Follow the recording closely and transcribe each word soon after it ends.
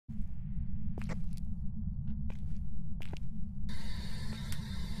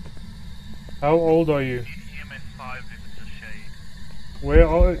How old are you? EMF 5 if it's a shade. Where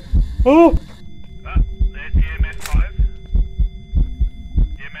are... Oh! There's EMF 5.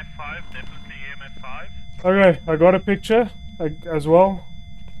 EMF 5, definitely EMF 5. Okay, I got a picture as well.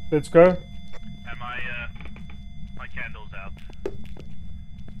 Let's go. And my candle's out.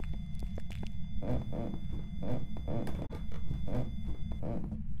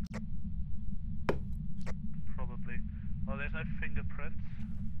 Probably. Oh, there's no fingerprints.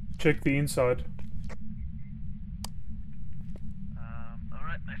 Check the inside.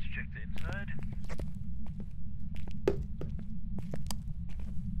 Alright, let's check the inside.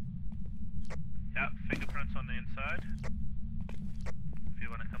 Yeah, fingerprints on the inside. If you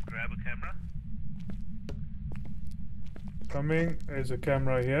want to come grab a camera. Coming. There's a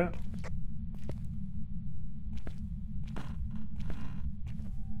camera here.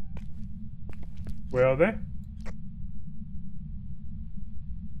 Where are they?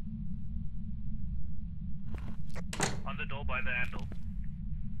 On the door by the handle.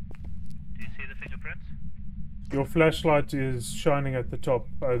 Do you see the fingerprints? Your flashlight is shining at the top.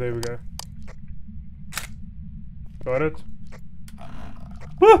 Oh, there we go. Got it.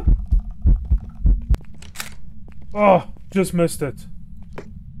 Ah! Oh, just missed it.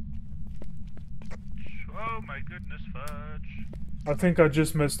 Oh my goodness, fudge. I think I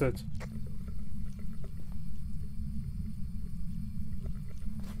just missed it.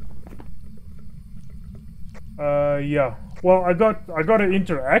 Yeah. Well, I got an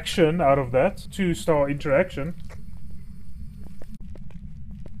interaction out of that. 2-star interaction.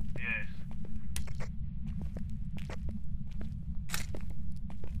 Yes.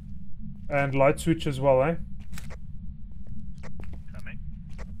 And light switch as well, eh? Coming.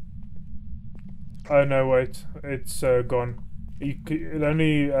 Oh no, wait. It's gone. It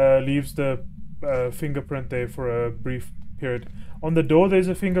only leaves the fingerprint there for a brief period. On the door there's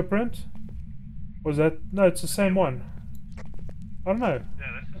a fingerprint? Was that... No, it's the same one. I don't know.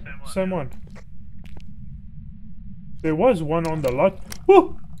 Yeah, that's the same one. Same one. There was one on the light.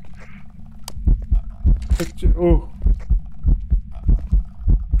 Woo! Picture... Oh.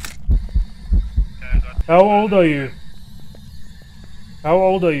 Okay, I got How old are you? How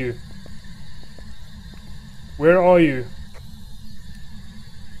old are you? Where are you?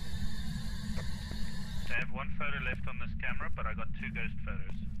 I have one photo left on this camera, but I got 2 ghost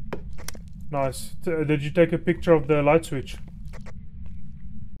photos. Nice. Did you take a picture of the light switch?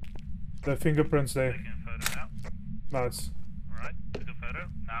 The fingerprints there. Taking a photo now. Nice. Alright, took a photo.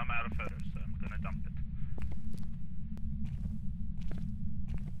 Now I'm out of photos, so I'm gonna dump it.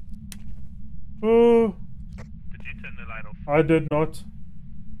 Oh, Did you turn the light off? I did not.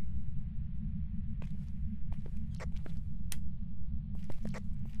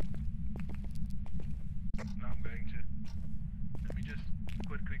 No, I'm going to. Let me just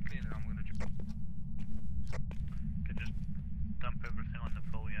quit quickly and then I'm gonna can just dump everything on the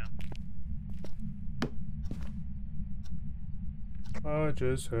floor, yeah. I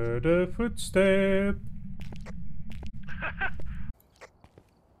just heard a footstep.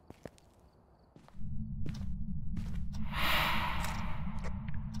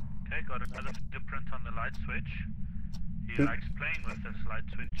 Okay, got another fingerprint on the light switch. He likes playing with this light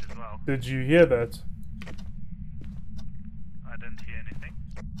switch as well. Did you hear that? I didn't hear anything.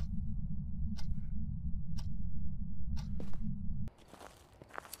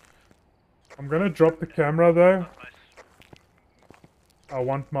 I'm gonna drop the camera though. Not nice. I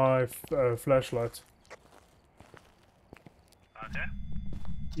want my flashlight. Okay.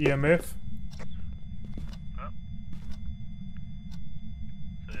 EMF. Oh.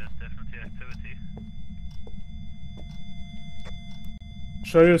 So there's definitely activity.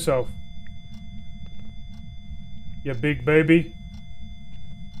 Show yourself. You big baby.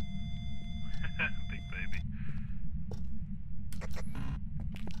 Big baby.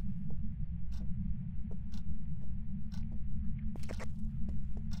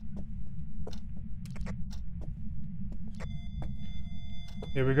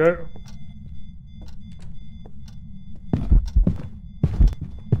 Here we go.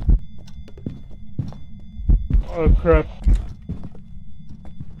 Oh crap.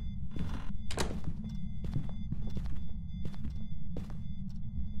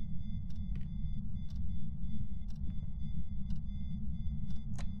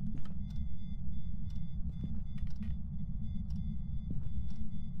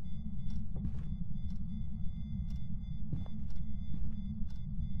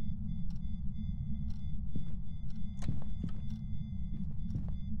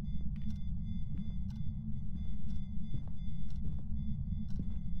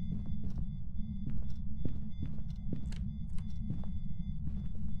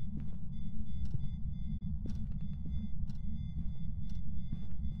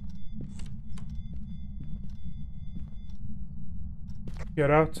 Get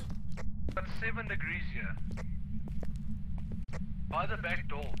out. Got 7 degrees here. By the back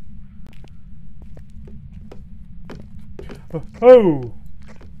door. Oh!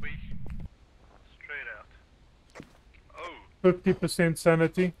 We straight out. Oh, 50%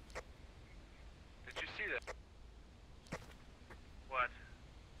 sanity. did you see that? What?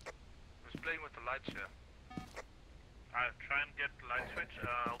 I was playing with the lights here. I'll try and get the light switch.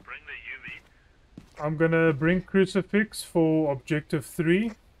 I'll bring the UV. I'm gonna bring crucifix for objective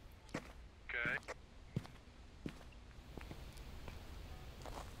 3. Okay.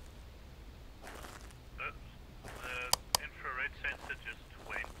 The infrared sensor just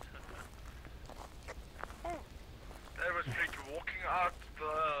went. That was freaky. Walking out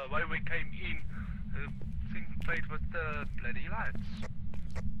the way we came in, the thing played with the bloody lights.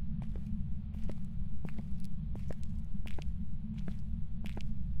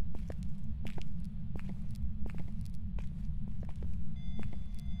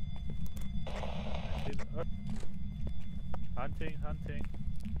 Hunting, hunting.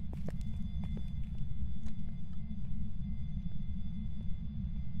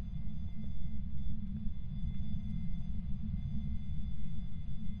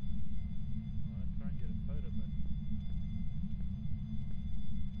 I'll try and get a photo, but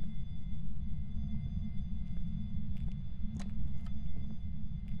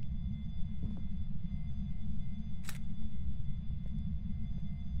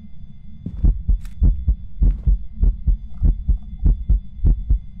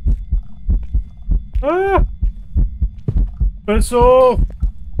Ah! Piss off!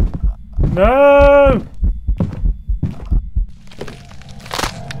 No!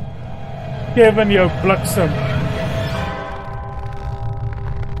 Kevin, jou bliksem.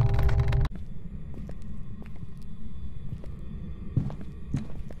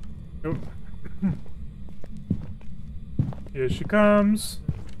 Oh. Here she comes.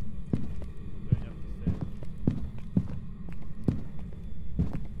 going up the stairs.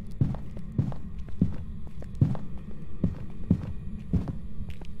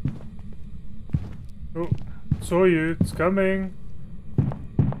 Oh, saw you. It's coming.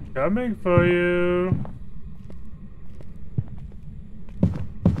 Coming for you.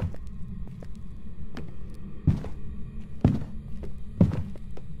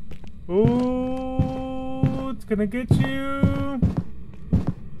 Oh, it's gonna get you.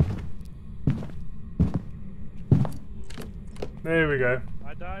 There we go.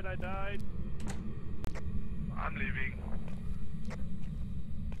 I died. I'm leaving.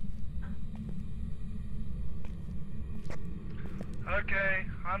 Okay,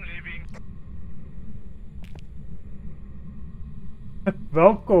 I'm leaving.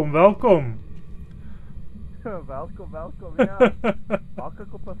 Welkom, welkom. welkom, ja. Maak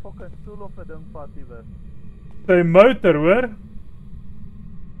ek op 'n fucking stoel of 'n ding vat iewers. Sy motor, hoor.